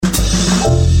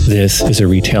This is a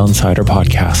Retail Insider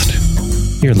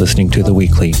podcast. You're listening to The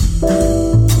Weekly.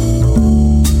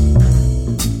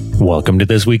 Welcome to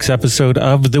this week's episode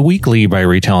of The Weekly by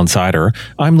Retail Insider.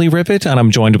 I'm Lee Rivet, and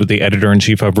I'm joined with the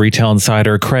editor-in-chief of Retail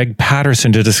Insider, Craig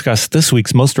Patterson, to discuss this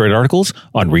week's most read articles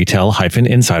on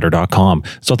retail-insider.com.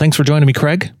 So thanks for joining me,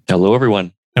 Craig. Hello,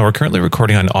 everyone. Now, we're currently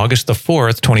recording on August the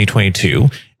 4th, 2022,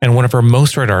 and one of our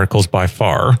most read articles by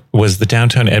far was the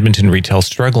downtown Edmonton retail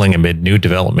struggling amid new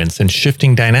developments and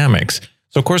shifting dynamics.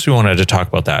 So, of course, we wanted to talk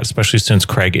about that, especially since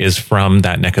Craig is from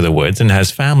that neck of the woods and has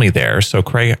family there. So,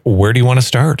 Craig, where do you want to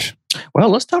start? Well,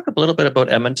 let's talk a little bit about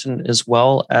Edmonton as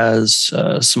well as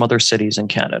some other cities in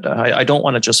Canada. I don't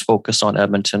want to just focus on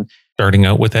Edmonton. Starting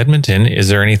out with Edmonton, is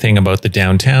there anything about the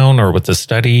downtown or with the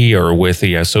study or with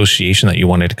the association that you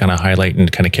wanted to kind of highlight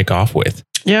and kind of kick off with?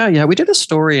 Yeah. We did a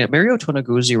story. Mario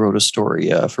Tonaguzzi wrote a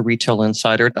story for Retail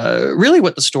Insider. Really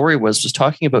what the story was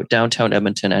talking about downtown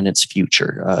Edmonton and its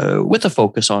future with a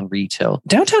focus on retail.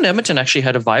 Downtown Edmonton actually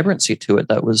had a vibrancy to it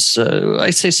that was,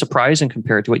 I'd say, surprising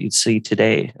compared to what you'd see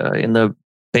today. In the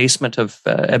basement of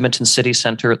Edmonton City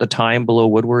Centre at the time, below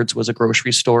Woodward's, was a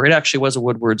grocery store. It actually was a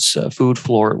Woodward's food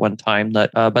floor at one time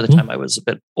that by the time I was a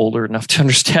bit older enough to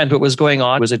understand what was going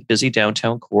on, it was a busy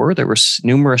downtown core. There were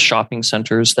numerous shopping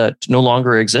centres that no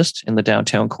longer exist in the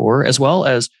downtown core, as well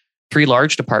as 3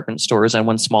 large department stores and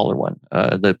one smaller one.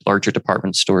 The larger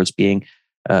department stores being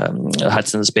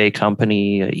Hudson's Bay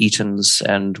Company, Eaton's,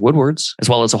 and Woodward's, as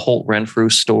well as a Holt Renfrew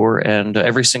store. And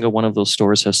every single one of those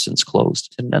stores has since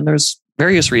closed. And there's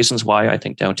various reasons why I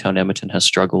think downtown Edmonton has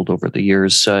struggled over the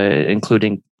years,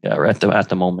 including at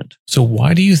the moment. So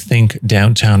why do you think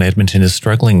downtown Edmonton is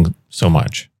struggling so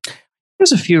much?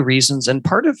 There's a few reasons, and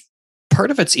part of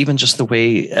it's even just the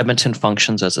way Edmonton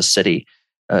functions as a city.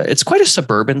 It's quite a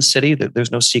suburban city.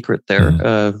 There's no secret there.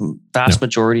 Vast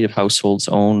majority of households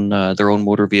own their own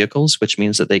motor vehicles, which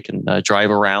means that they can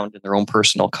drive around in their own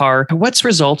personal car. What's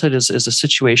resulted is a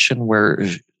situation where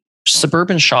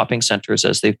suburban shopping centers,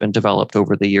 as they've been developed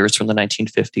over the years from the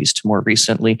 1950s to more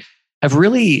recently, have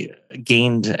really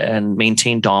gained and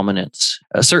maintained dominance.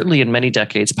 Certainly in many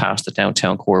decades past, the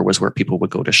downtown core was where people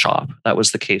would go to shop. That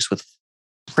was the case with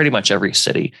pretty much every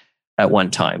city at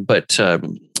one time. But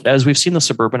as we've seen the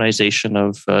suburbanization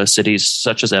of cities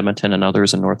such as Edmonton and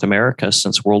others in North America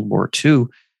since World War II,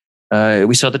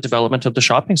 we saw the development of the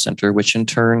shopping center, which in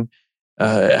turn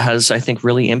has, I think,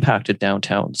 really impacted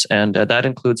downtowns. And that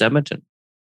includes Edmonton.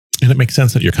 And it makes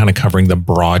sense that you're kind of covering the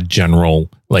broad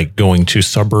general, like going to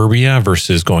suburbia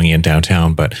versus going in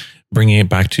downtown, but bringing it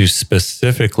back to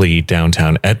specifically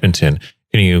downtown Edmonton.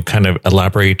 Can you kind of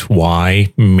elaborate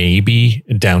why maybe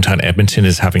downtown Edmonton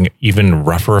is having even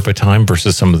rougher of a time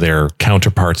versus some of their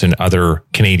counterparts in other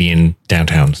Canadian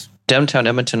downtowns? Downtown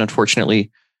Edmonton,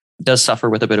 unfortunately, does suffer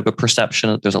with a bit of a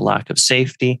perception that there's a lack of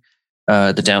safety.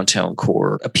 The downtown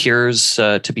core appears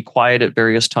to be quiet at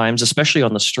various times, especially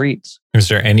on the streets. Is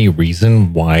there any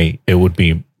reason why it would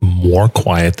be more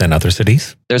quiet than other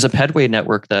cities? There's a pedway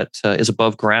network that is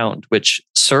above ground, which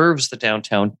serves the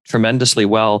downtown tremendously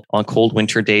well. On cold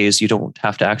winter days, you don't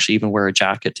have to actually even wear a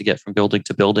jacket to get from building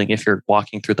to building if you're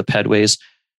walking through the pedways.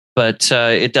 But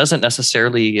it doesn't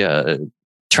necessarily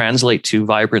translate to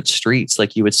vibrant streets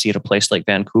like you would see in a place like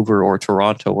Vancouver or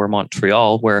Toronto or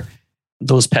Montreal, where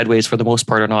those pedways, for the most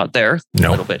part, are not there. A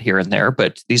little bit here and there,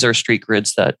 but these are street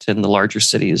grids that in the larger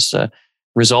cities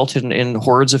result in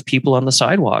hordes of people on the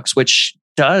sidewalks, which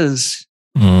does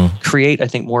create, I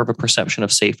think, more of a perception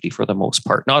of safety for the most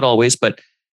part. Not always, but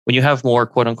when you have more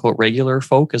quote unquote regular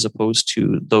folk as opposed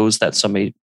to those that some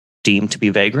may deem to be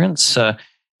vagrants,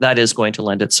 that is going to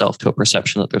lend itself to a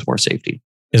perception that there's more safety.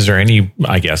 Is there any,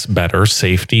 I guess, better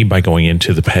safety by going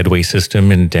into the pedway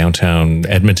system in downtown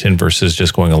Edmonton versus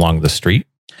just going along the street?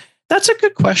 That's a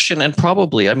good question. And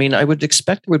probably, I mean, I would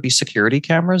expect there would be security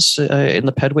cameras in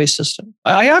the pedway system.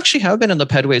 I actually have been in the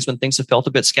pedways when things have felt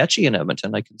a bit sketchy in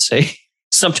Edmonton, I can say.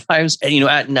 Sometimes,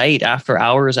 at night, after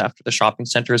hours, after the shopping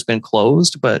center has been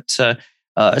closed, but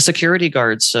security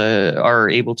guards are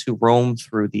able to roam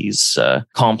through these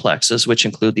complexes, which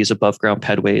include these above ground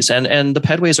pedways. And the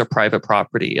pedways are private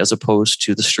property as opposed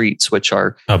to the streets, which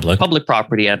are public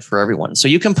property and for everyone. So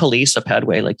you can police a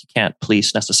pedway like you can't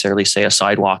police necessarily, say, a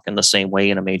sidewalk in the same way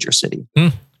in a major city.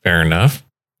 Fair enough.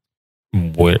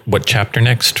 What chapter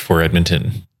next for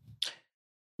Edmonton?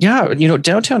 Yeah,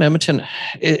 downtown Edmonton,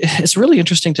 it's really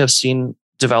interesting to have seen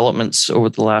developments over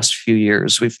the last few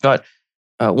years. We've got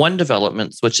one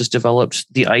development, which has developed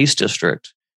the ICE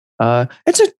district.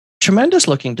 It's a tremendous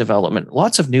looking development.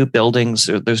 Lots of new buildings.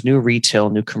 There's new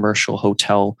retail, new commercial,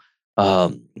 hotel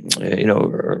rental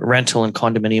and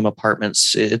condominium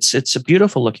apartments. It's a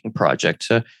beautiful looking project.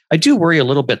 I do worry a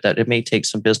little bit that it may take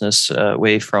some business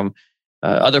away from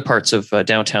other parts of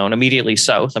downtown, immediately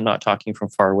south. I'm not talking from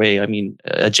far away. I mean,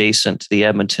 adjacent to the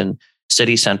Edmonton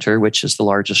City Centre, which is the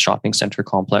largest shopping center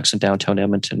complex in downtown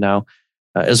Edmonton now,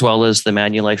 as well as the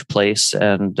Manulife Place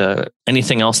and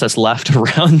anything else that's left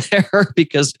around there,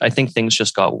 because I think things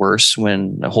just got worse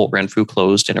when Holt Renfrew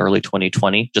closed in early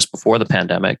 2020, just before the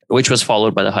pandemic, which was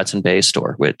followed by the Hudson Bay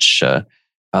store, which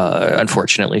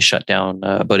unfortunately shut down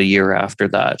about a year after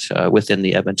that within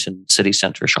the Edmonton City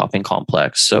Centre shopping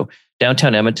complex. So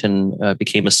downtown Edmonton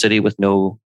became a city with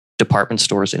no department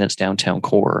stores in its downtown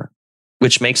core,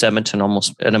 which makes Edmonton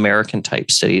almost an American type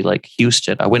city like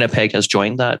Houston. Winnipeg has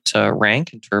joined that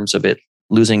rank in terms of it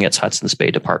losing its Hudson's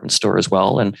Bay department store as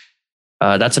well. And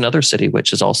that's another city which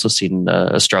has also seen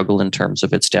a struggle in terms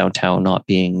of its downtown not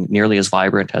being nearly as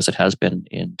vibrant as it has been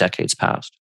in decades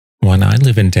past. When I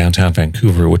live in downtown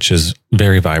Vancouver, which is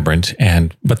very vibrant,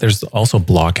 but there's also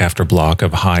block after block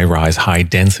of high-rise,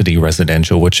 high-density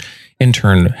residential, which in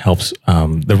turn helps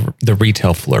the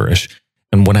retail flourish.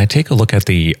 And when I take a look at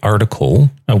the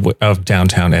article of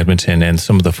downtown Edmonton, and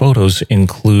some of the photos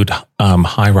include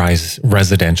high-rise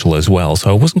residential as well.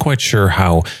 So I wasn't quite sure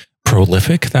how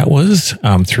prolific that was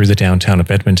through the downtown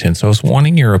of Edmonton. So I was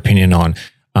wanting your opinion on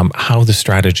how the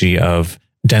strategy of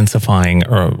densifying,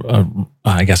 or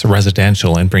I guess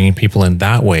residential, and bringing people in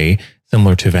that way,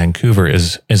 similar to Vancouver,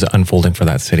 is unfolding for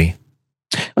that city.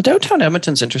 Well, downtown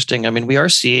Edmonton's interesting. I mean, we are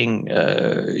seeing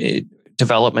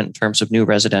development in terms of new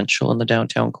residential in the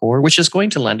downtown core, which is going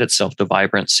to lend itself to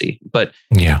vibrancy. But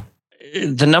yeah,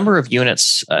 the number of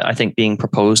units, I think, being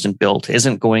proposed and built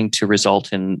isn't going to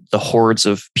result in the hordes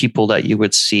of people that you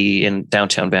would see in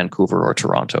downtown Vancouver or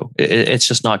Toronto. It's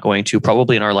just not going to,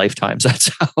 probably in our lifetimes.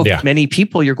 That's how many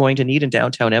people you're going to need in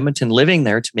downtown Edmonton living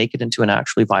there to make it into an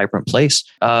actually vibrant place.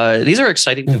 These are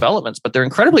exciting developments, but they're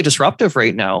incredibly disruptive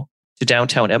right now to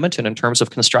downtown Edmonton in terms of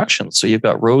construction. So you've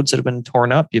got roads that have been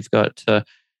torn up. You've got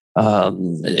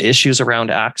issues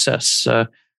around access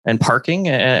and parking.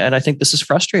 And I think this has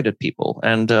frustrated people.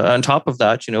 And on top of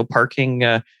that, parking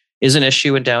is an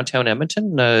issue in downtown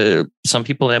Edmonton. Some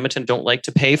people in Edmonton don't like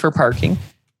to pay for parking.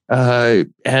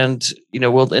 And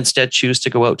will instead choose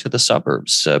to go out to the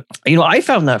suburbs. I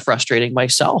found that frustrating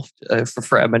myself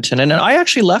for Edmonton. And I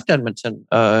actually left Edmonton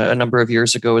a number of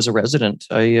years ago as a resident.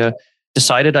 I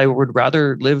decided I would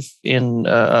rather live in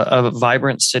a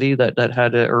vibrant city that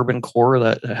had an urban core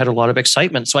that had a lot of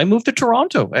excitement. So I moved to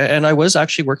Toronto, and I was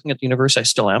actually working at the university. I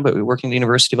still am, but working at the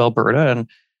University of Alberta,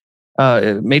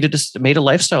 and made a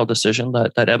lifestyle decision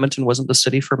that Edmonton wasn't the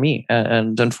city for me.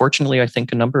 And unfortunately, I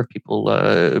think a number of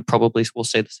people probably will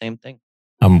say the same thing.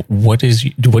 What do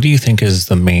you think is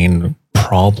the main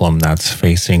problem that's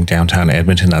facing downtown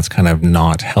Edmonton that's kind of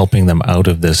not helping them out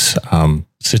of this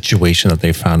situation that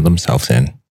they found themselves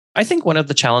in? I think one of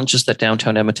the challenges that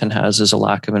downtown Edmonton has is a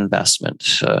lack of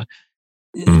investment.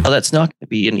 That's not going to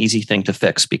be an easy thing to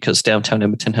fix, because downtown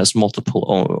Edmonton has multiple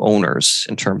owners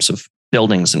in terms of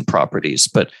buildings and properties.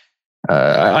 But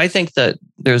I think that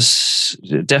there's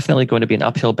definitely going to be an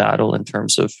uphill battle in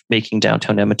terms of making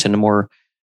downtown Edmonton a more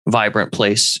vibrant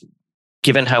place,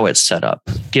 given how it's set up,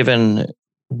 given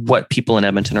what people in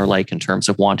Edmonton are like in terms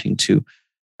of wanting to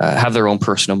have their own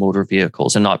personal motor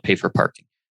vehicles and not pay for parking.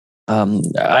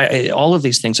 All of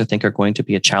these things, I think, are going to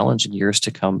be a challenge in years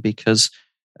to come, because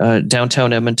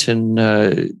downtown Edmonton,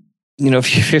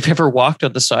 if you've ever walked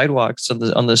on the sidewalks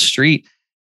on the street,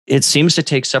 it seems to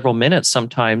take several minutes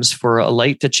sometimes for a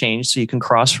light to change so you can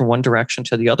cross from one direction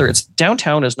to the other.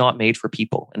 Downtown is not made for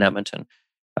people in Edmonton.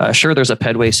 Sure, there's a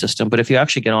pedway system, but if you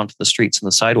actually get onto the streets and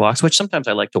the sidewalks, which sometimes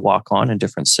I like to walk on in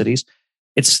different cities,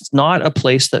 it's not a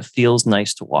place that feels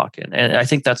nice to walk in. And I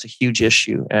think that's a huge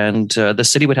issue. And the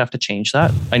city would have to change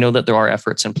that. I know that there are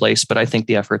efforts in place, but I think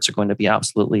the efforts are going to be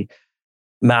absolutely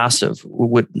massive.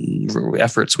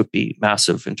 Efforts would be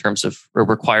massive in terms of a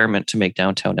requirement to make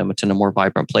downtown Edmonton a more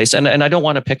vibrant place. And I don't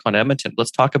want to pick on Edmonton.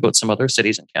 Let's talk about some other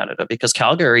cities in Canada, because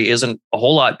Calgary isn't a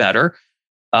whole lot better.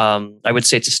 I would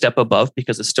say it's a step above,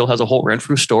 because it still has a Holt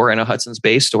Renfrew store and a Hudson's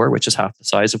Bay store, which is half the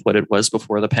size of what it was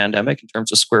before the pandemic in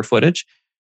terms of square footage.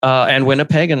 And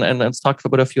Winnipeg, and let's talk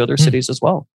about a few other cities as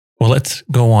well. Well, let's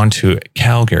go on to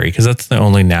Calgary, because that's the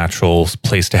only natural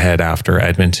place to head after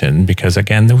Edmonton, because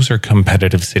again, those are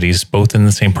competitive cities, both in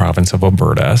the same province of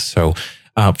Alberta. So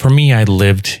for me, I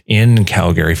lived in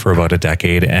Calgary for about a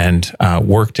decade and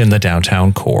worked in the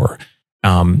downtown core.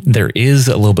 There is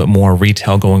a little bit more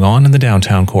retail going on in the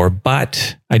downtown core,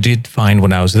 but I did find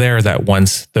when I was there that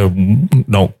once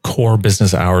the core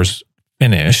business hours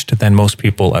finished, then most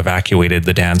people evacuated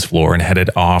the dance floor and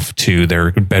headed off to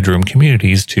their bedroom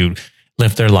communities to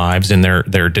live their lives in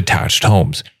their detached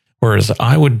homes. Whereas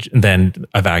I would then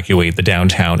evacuate the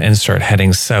downtown and start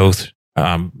heading south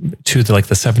to the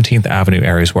 17th Avenue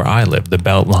areas where I live, the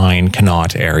Beltline,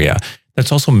 Connaught area.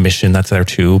 That's also Mission, that's there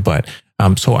too. But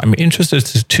so I'm interested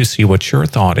to see what your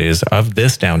thought is of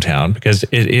this downtown, because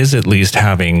it is at least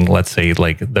having, let's say,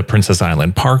 like the Princess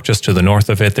Island Park just to the north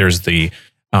of it. There's the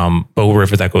Bow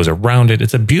River that goes around it.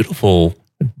 It's a beautiful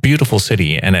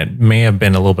city, and it may have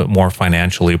been a little bit more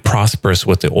financially prosperous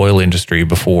with the oil industry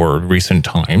before recent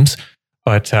times.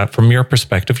 But from your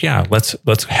perspective, yeah,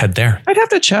 let's head there. I'd have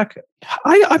to check.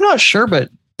 I'm not sure, but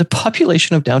the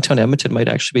population of downtown Edmonton might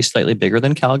actually be slightly bigger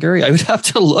than Calgary. I would have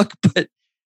to look, but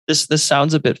this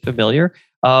sounds a bit familiar.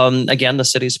 Again, the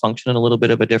cities function in a little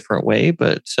bit of a different way,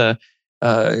 but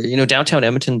downtown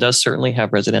Edmonton does certainly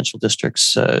have residential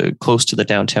districts close to the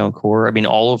downtown core. I mean,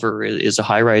 Oliver is a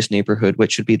high-rise neighborhood,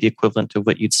 which would be the equivalent of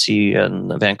what you'd see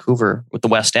in Vancouver with the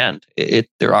West End.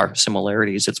 There are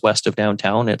similarities. It's west of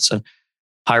downtown. It's a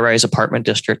high-rise apartment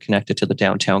district connected to the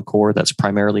downtown core that's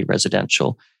primarily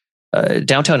residential.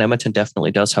 Downtown Edmonton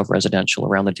definitely does have residential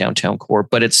around the downtown core,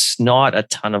 but it's not a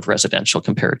ton of residential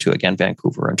compared to, again,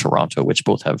 Vancouver and Toronto, which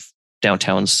both have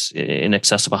downtowns in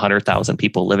excess of 100,000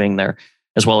 people living there,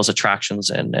 as well as attractions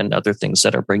and other things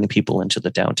that are bringing people into the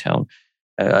downtown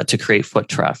to create foot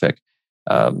traffic.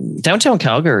 Downtown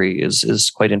Calgary is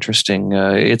quite interesting.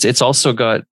 It's also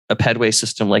got a pedway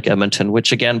system like Edmonton,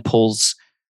 which again pulls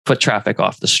foot traffic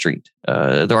off the street.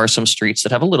 There are some streets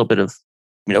that have a little bit of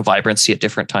vibrancy at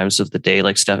different times of the day,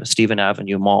 like Stephen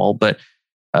Avenue Mall, but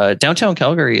downtown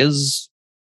Calgary is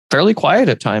fairly quiet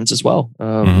at times as well.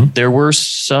 There were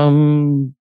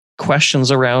some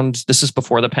questions around, this is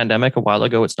before the pandemic, a while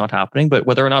ago, it's not happening, but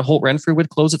whether or not Holt Renfrew would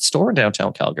close its store in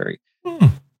downtown Calgary.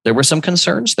 There were some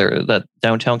concerns there that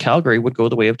downtown Calgary would go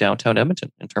the way of downtown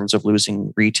Edmonton in terms of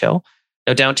losing retail.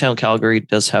 Now, downtown Calgary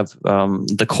does have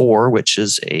the core, which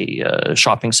is a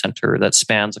shopping center that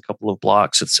spans a couple of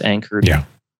blocks. It's anchored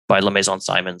by La Maison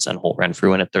Simons and Holt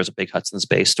Renfrew, and there's a big Hudson's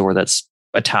Bay store that's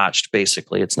attached.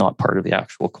 Basically, it's not part of the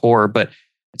actual core, but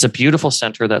it's a beautiful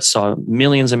center that saw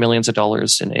millions and millions of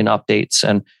dollars in updates,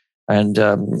 and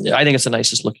I think it's the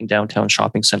nicest looking downtown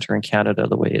shopping center in Canada,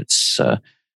 the way it's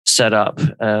set up,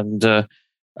 and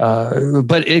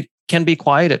but it can be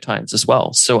quiet at times as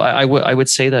well. So I would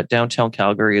say that downtown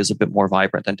Calgary is a bit more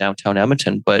vibrant than downtown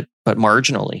Edmonton, but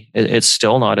marginally. It's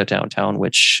still not a downtown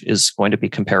which is going to be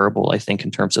comparable, I think,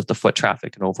 in terms of the foot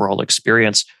traffic and overall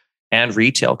experience and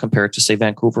retail compared to, say,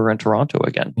 Vancouver and Toronto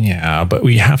again. Yeah, but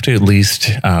we have to at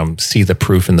least see the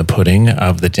proof in the pudding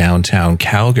of the downtown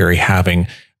Calgary having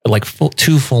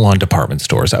two full-on department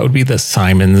stores. That would be the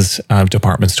Simons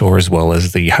department store as well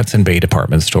as the Hudson Bay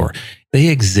department store. They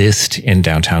exist in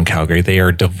downtown Calgary. They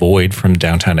are devoid from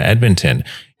downtown Edmonton.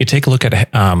 You take a look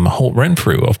at Holt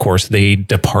Renfrew. Of course, they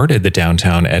departed the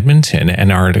downtown Edmonton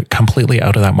and are completely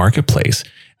out of that marketplace.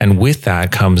 And with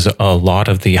that comes a lot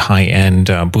of the high-end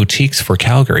boutiques for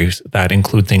Calgary that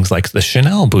include things like the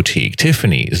Chanel boutique,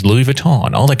 Tiffany's, Louis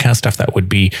Vuitton, all that kind of stuff that would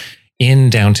be in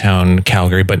downtown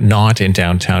Calgary, but not in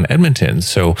downtown Edmonton.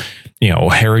 So,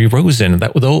 Harry Rosen,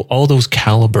 all those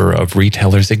caliber of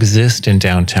retailers exist in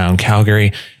downtown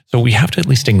Calgary. So we have to at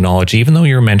least acknowledge, even though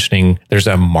you're mentioning there's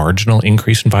a marginal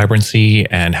increase in vibrancy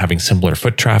and having similar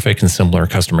foot traffic and similar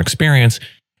customer experience,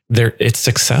 it's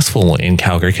successful in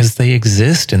Calgary because they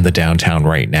exist in the downtown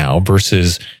right now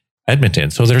versus Edmonton.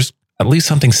 So there's at least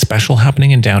something special happening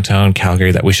in downtown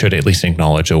Calgary that we should at least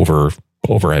acknowledge over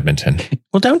Edmonton.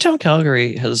 Well, downtown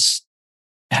Calgary has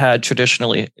had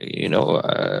traditionally,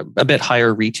 a bit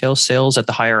higher retail sales at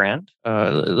the higher end.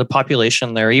 The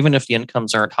population there, even if the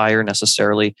incomes aren't higher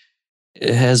necessarily,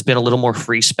 has been a little more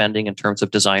free spending in terms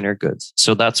of designer goods.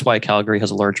 So that's why Calgary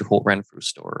has a larger Holt Renfrew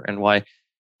store and why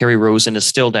Harry Rosen is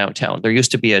still downtown. There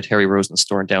used to be a Harry Rosen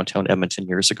store in downtown Edmonton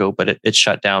years ago, but it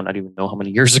shut down. I don't even know how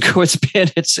many years ago it's been.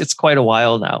 It's quite a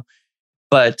while now.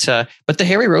 But the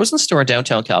Harry Rosen store in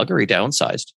downtown Calgary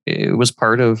downsized. It was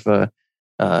part of,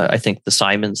 I think, the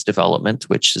Simons development,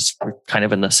 which is kind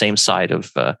of in the same side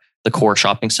of the core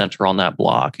shopping center on that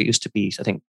block. It used to be, I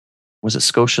think, was it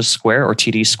Scotia Square or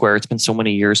TD Square? It's been so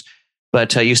many years.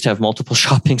 But I used to have multiple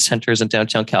shopping centers in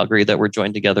downtown Calgary that were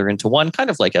joined together into one, kind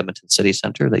of like Edmonton City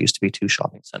Centre. That used to be two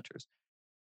shopping centers.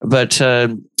 But,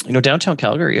 downtown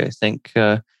Calgary, I think,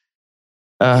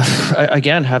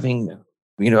 again, having,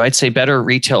 I'd say better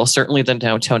retail, certainly than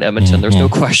downtown Edmonton. Mm-hmm. There's no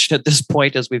question at this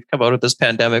point as we've come out of this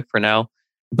pandemic for now.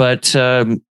 But,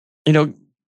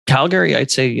 Calgary,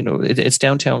 I'd say, its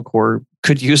downtown core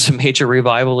could use a major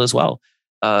revival as well.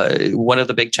 One of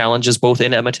the big challenges, both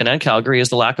in Edmonton and Calgary, is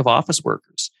the lack of office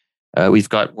workers. We've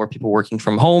got more people working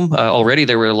from home. Already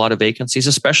there were a lot of vacancies,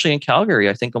 especially in Calgary.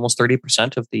 I think almost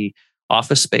 30% of the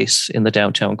office space in the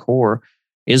downtown core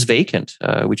is vacant.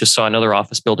 We just saw another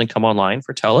office building come online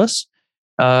for TELUS.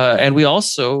 And we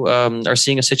also are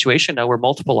seeing a situation now where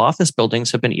multiple office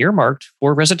buildings have been earmarked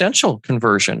for residential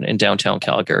conversion in downtown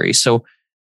Calgary. So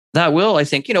that will, I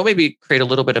think, maybe create a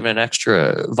little bit of an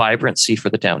extra vibrancy for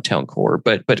the downtown core.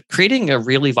 But creating a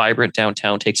really vibrant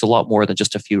downtown takes a lot more than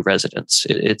just a few residents.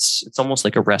 It's almost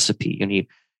like a recipe. You need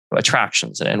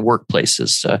attractions and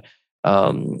workplaces,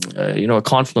 a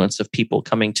confluence of people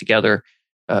coming together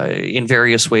in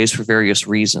various ways for various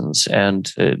reasons.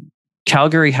 And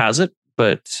Calgary has it,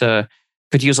 but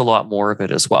could use a lot more of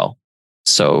it as well.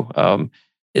 So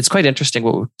it's quite interesting.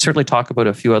 We'll certainly talk about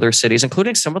a few other cities,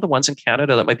 including some of the ones in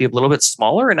Canada that might be a little bit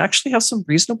smaller and actually have some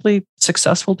reasonably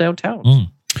successful downtowns.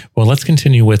 Well, let's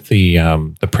continue with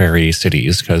the prairie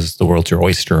cities, because the world's your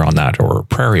oyster on that, or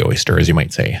prairie oyster, as you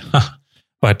might say.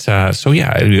 But so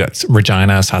yeah, you got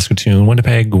Regina, Saskatoon,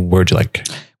 Winnipeg. Where'd you like?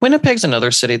 Winnipeg's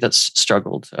another city that's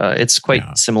struggled. It's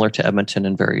quite similar to Edmonton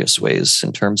in various ways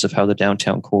in terms of how the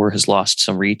downtown core has lost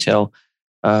some retail.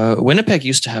 Winnipeg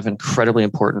used to have incredibly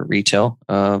important retail.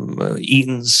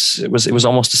 Eaton's, it was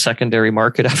almost a secondary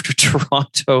market after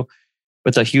Toronto,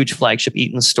 with a huge flagship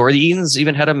Eaton's store. The Eaton's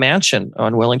even had a mansion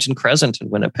on Wellington Crescent in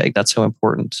Winnipeg. That's how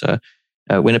important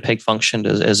Winnipeg functioned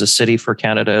as a city for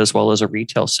Canada, as well as a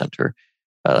retail center.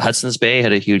 Hudson's Bay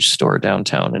had a huge store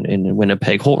downtown in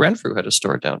Winnipeg. Holt Renfrew had a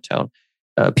store downtown.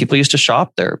 People used to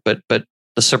shop there, but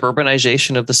the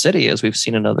suburbanization of the city, as we've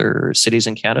seen in other cities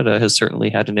in Canada, has certainly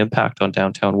had an impact on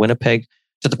downtown Winnipeg,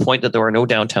 to the point that there are no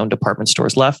downtown department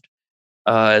stores left.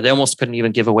 They almost couldn't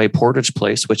even give away Portage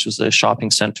Place, which was a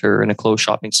shopping center, an enclosed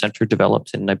shopping center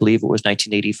developed in, I believe it was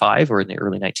 1985 or in the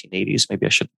early 1980s. Maybe I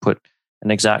should put an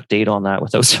exact date on that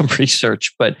without some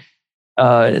research. But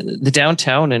the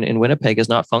downtown in Winnipeg has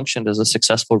not functioned as a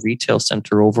successful retail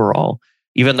center overall,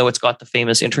 even though it's got the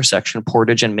famous intersection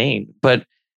Portage and Main. But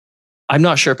I'm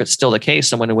not sure if it's still the case.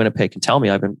 Someone in Winnipeg can tell me.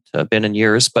 I haven't been in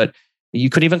years, but you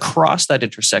couldn't even cross that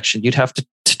intersection. You'd have to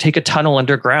take a tunnel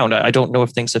underground. I don't know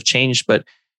if things have changed, but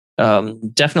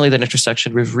definitely that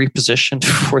intersection was repositioned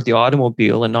for the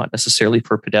automobile and not necessarily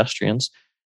for pedestrians.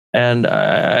 And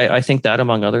I think that,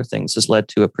 among other things, has led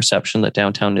to a perception that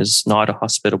downtown is not a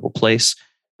hospitable place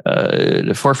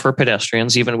for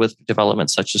pedestrians, even with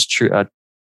developments such as True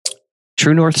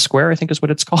North Square, I think is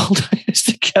what it's called. I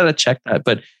just gotta check that.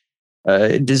 But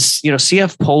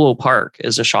CF Polo Park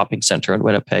is a shopping center in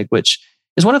Winnipeg, which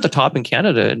is one of the top in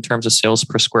Canada in terms of sales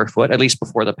per square foot, at least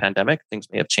before the pandemic. Things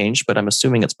may have changed, but I'm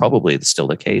assuming it's probably still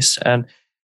the case. And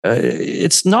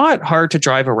it's not hard to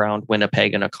drive around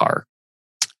Winnipeg in a car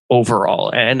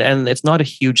overall, and it's not a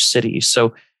huge city.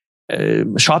 So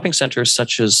shopping centers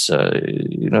such as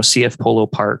CF Polo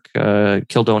Park,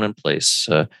 Kildonan Place,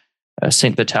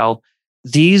 St. Vital,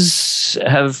 these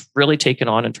have really taken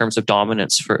on in terms of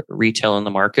dominance for retail in the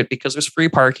market, because there's free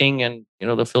parking and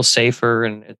they'll feel safer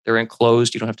and they're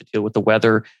enclosed. You don't have to deal with the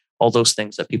weather, all those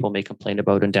things that people may complain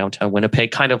about in downtown Winnipeg,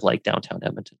 kind of like downtown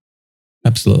Edmonton.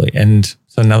 Absolutely. And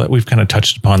so now that we've kind of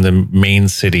touched upon the main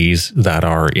cities that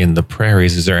are in the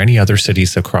prairies, is there any other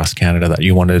cities across Canada that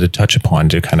you wanted to touch upon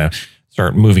to kind of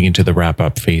start moving into the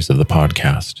wrap-up phase of the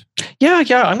podcast? Yeah.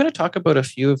 I'm going to talk about a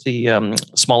few of the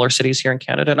smaller cities here in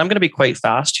Canada, and I'm going to be quite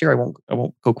fast here. I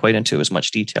won't go quite into as much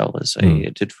detail as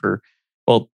I did for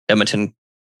Edmonton,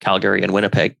 Calgary, and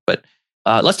Winnipeg. But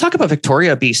let's talk about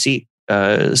Victoria, BC.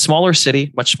 Smaller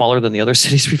city, much smaller than the other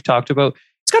cities we've talked about.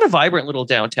 It's got a vibrant little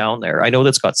downtown there. I know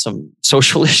that's got some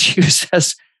social issues,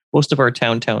 as most of our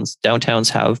downtowns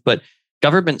have, but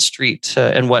Government Street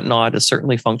and whatnot has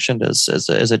certainly functioned as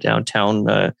a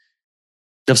downtown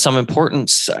of some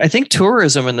importance. I think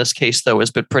tourism in this case, though, has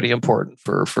been pretty important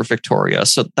for Victoria.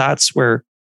 So that's where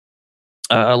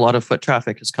a lot of foot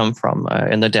traffic has come from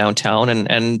in the downtown,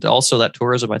 and also that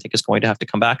tourism, I think, is going to have to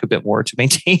come back a bit more to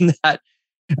maintain that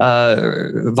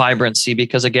vibrancy,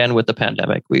 because again, with the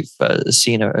pandemic, we've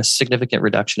seen a significant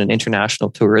reduction in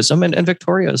international tourism, and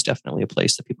Victoria is definitely a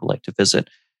place that people like to visit.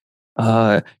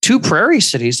 Two prairie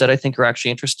cities that I think are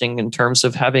actually interesting in terms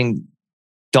of having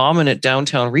dominant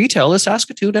downtown retail is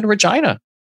Saskatoon and Regina.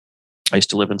 I used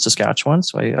to live in Saskatchewan,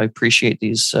 so I appreciate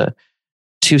these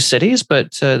two cities,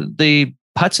 but the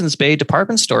Hudson's Bay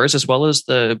department stores, as well as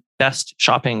the best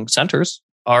shopping centers,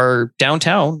 are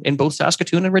downtown in both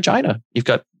Saskatoon and Regina. You've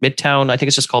got Midtown, I think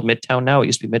it's just called Midtown now. It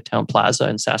used to be Midtown Plaza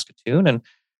in Saskatoon, and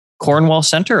Cornwall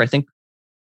Center. I think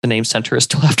the name Center is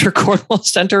still after Cornwall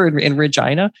Center in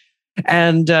Regina.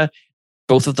 And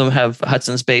Both of them have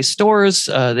Hudson's Bay stores.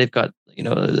 They've got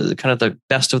kind of the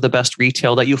best of the best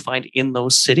retail that you find in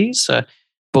those cities.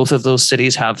 Both of those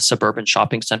cities have suburban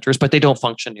shopping centers, but they don't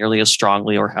function nearly as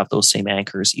strongly or have those same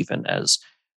anchors even as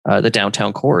the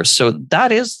downtown cores. So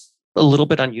that is a little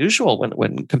bit unusual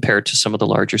when compared to some of the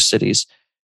larger cities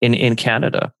in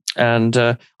Canada. And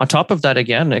on top of that,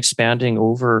 again, expanding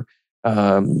over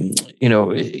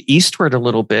eastward a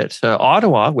little bit,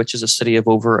 Ottawa, which is a city of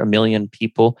over 1 million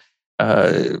people.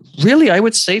 Really, I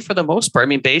would say for the most part, I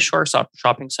mean, Bayshore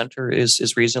Shopping Center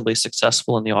is reasonably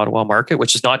successful in the Ottawa market,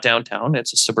 which is not downtown;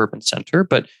 it's a suburban center.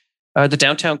 But the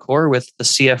downtown core with the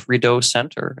CF Rideau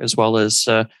Center, as well as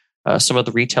some of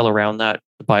the retail around that,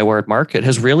 the Byward Market,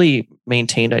 has really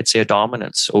maintained, I'd say, a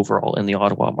dominance overall in the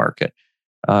Ottawa market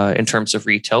in terms of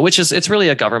retail. It's really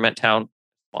a government town,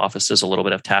 offices, a little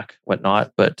bit of tech,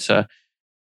 whatnot. But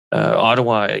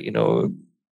Ottawa,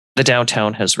 the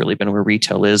downtown has really been where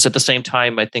retail is. At the same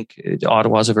time, I think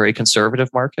Ottawa is a very conservative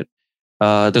market.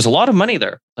 There's a lot of money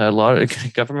there. A lot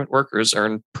of government workers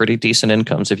earn pretty decent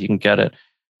incomes if you can get it.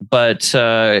 But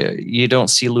you don't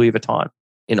see Louis Vuitton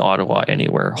in Ottawa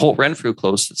anywhere. Holt Renfrew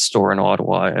closed its store in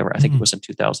Ottawa. I think it was in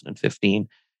 2015.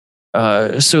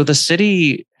 So the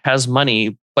city has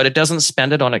money, but it doesn't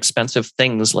spend it on expensive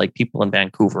things like people in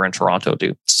Vancouver and Toronto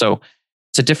do. So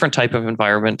it's a different type of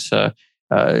environment.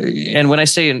 And when I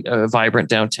say a vibrant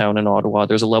downtown in Ottawa,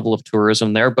 there's a level of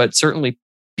tourism there, but certainly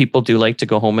people do like to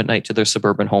go home at night to their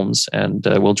suburban homes and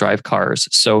will drive cars.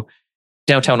 So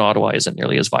downtown Ottawa isn't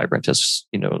nearly as vibrant as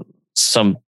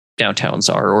some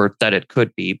downtowns are, or that it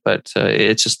could be, but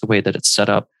it's just the way that it's set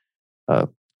up.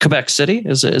 Quebec City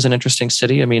is an interesting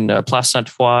city. I mean, Place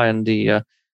Sainte-Foy and the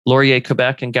Laurier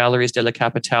Quebec and Galeries de la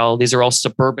Capitale. These are all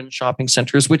suburban shopping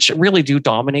centers, which really do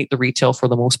dominate the retail for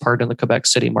the most part in the Quebec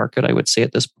City market, I would say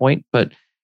at this point. But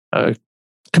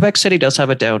Quebec City does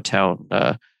have a downtown,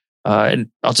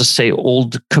 and I'll just say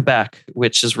Old Quebec,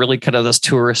 which is really kind of this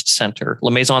tourist center.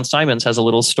 La Maison Simons has a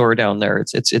little store down there.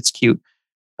 It's cute,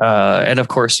 and of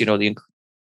course, the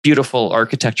beautiful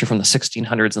architecture from the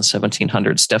 1600s and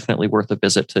 1700s. Definitely worth a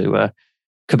visit to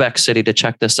Quebec City to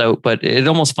check this out, but it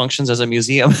almost functions as a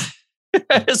museum.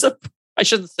 I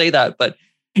shouldn't say that, but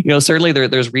certainly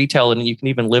there's retail and you can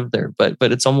even live there. But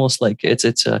it's almost like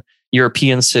it's a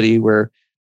European city where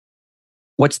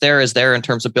what's there is there in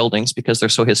terms of buildings because they're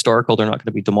so historical. They're not going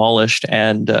to be demolished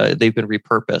and they've been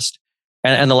repurposed.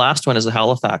 And the last one is the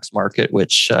Halifax market,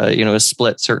 which is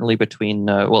split certainly between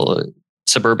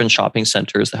suburban shopping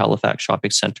centers, the Halifax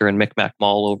Shopping Center and Micmac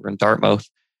Mall over in Dartmouth.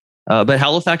 But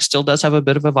Halifax still does have a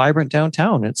bit of a vibrant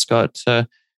downtown. It's got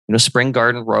Spring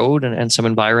Garden Road and some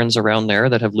environs around there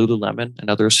that have Lululemon and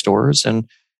other stores. And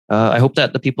I hope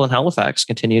that the people in Halifax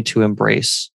continue to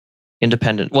embrace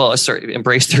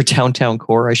embrace their downtown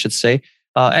core, I should say.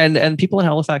 And people in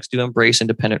Halifax do embrace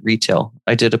independent retail.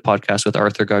 I did a podcast with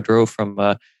Arthur Gaudreau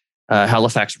from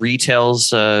Halifax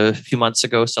Retails a few months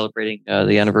ago, celebrating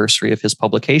the anniversary of his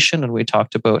publication, and we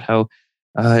talked about how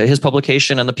his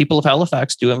publication and the people of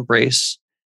Halifax do embrace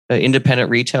independent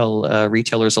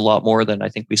retailers a lot more than I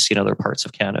think we see in other parts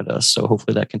of Canada. So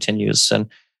hopefully that continues. And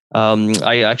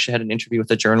I actually had an interview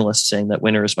with a journalist saying that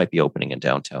Winners might be opening in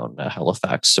downtown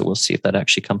Halifax. So we'll see if that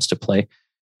actually comes to play.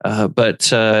 But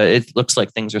it looks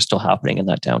like things are still happening in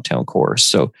that downtown core.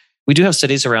 So we do have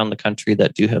cities around the country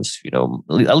that do have,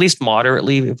 at least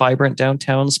moderately vibrant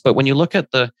downtowns. But when you look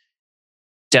at the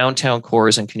downtown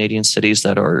cores in Canadian cities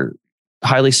that are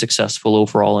highly successful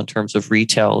overall in terms of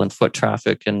retail and foot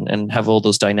traffic and have all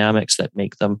those dynamics that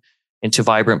make them into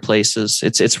vibrant places,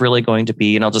 it's really going to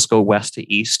be, and I'll just go west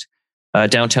to east,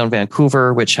 downtown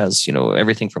Vancouver, which has,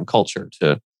 everything from culture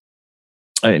to,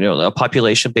 a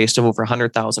population based of over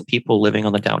 100,000 people living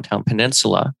on the downtown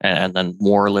peninsula and then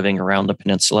more living around the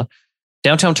peninsula.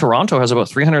 Downtown Toronto has about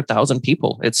 300,000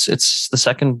 people. It's the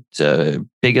second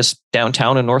biggest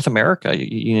downtown in North America.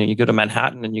 You go to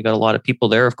Manhattan and you got a lot of people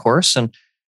there, of course. And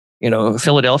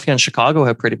Philadelphia and Chicago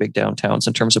have pretty big downtowns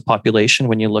in terms of population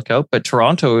when you look out. But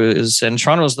Toronto is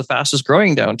the fastest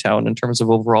growing downtown in terms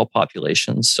of overall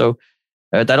population. So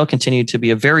that'll continue to be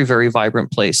a very, very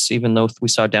vibrant place. Even though we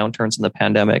saw downturns in the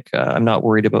pandemic, I'm not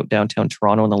worried about downtown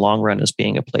Toronto in the long run as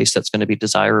being a place that's going to be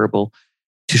desirable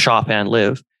to shop and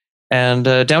live. And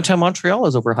downtown Montreal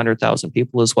is over 100,000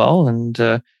 people as well.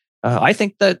 And I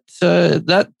think that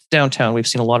that downtown, we've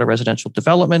seen a lot of residential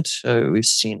development. We've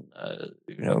seen,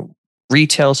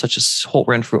 retail such as Holt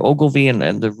Renfrew Ogilvy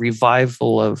and the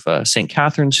revival of St.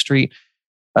 Catherine Street.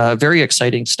 Very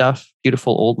exciting stuff.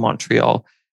 Beautiful old Montreal,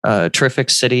 terrific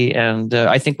city. And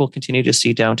I think we'll continue to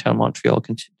see downtown Montreal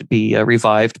be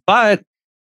revived. But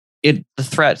the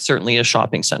threat certainly is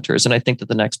shopping centers. And I think that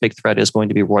the next big threat is going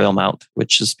to be Royal Mount,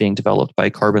 which is being developed by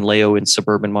Carbon Leo in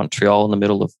suburban Montreal in the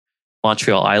middle of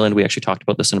Montreal Island. We actually talked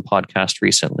about this in a podcast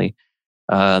recently.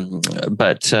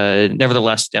 But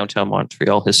nevertheless, downtown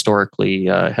Montreal historically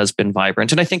has been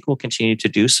vibrant, and I think will continue to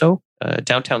do so.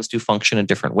 Downtowns do function in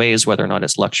different ways, whether or not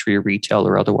it's luxury, retail,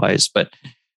 or otherwise. But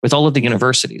with all of the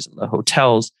universities and the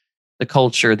hotels, the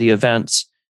culture, the events,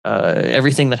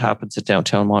 everything that happens at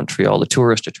downtown Montreal, the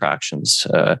tourist attractions,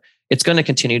 it's going to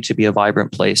continue to be a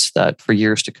vibrant place that for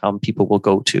years to come, people will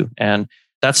go to. And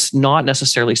that's not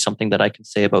necessarily something that I can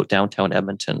say about downtown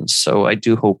Edmonton. So I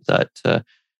do hope that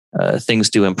things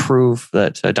do improve,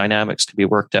 that dynamics can be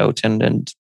worked out.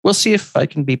 And we'll see if I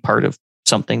can be part of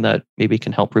something that maybe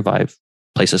can help revive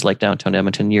places like downtown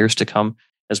Edmonton years to come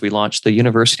as we launch the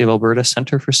University of Alberta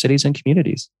Centre for Cities and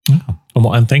Communities. Oh,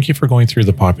 well, and thank you for going through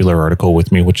the popular article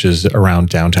with me, which is around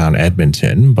downtown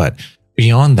Edmonton. But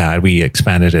beyond that, we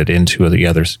expanded it into the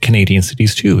other Canadian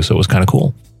cities too. So it was kind of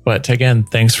cool. But again,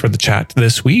 thanks for the chat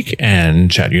this week,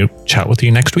 and chat with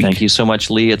you next week. Thank you so much,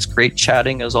 Lee. It's great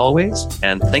chatting as always.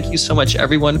 And thank you so much,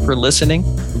 everyone, for listening.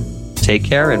 Take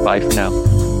care and bye for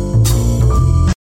now.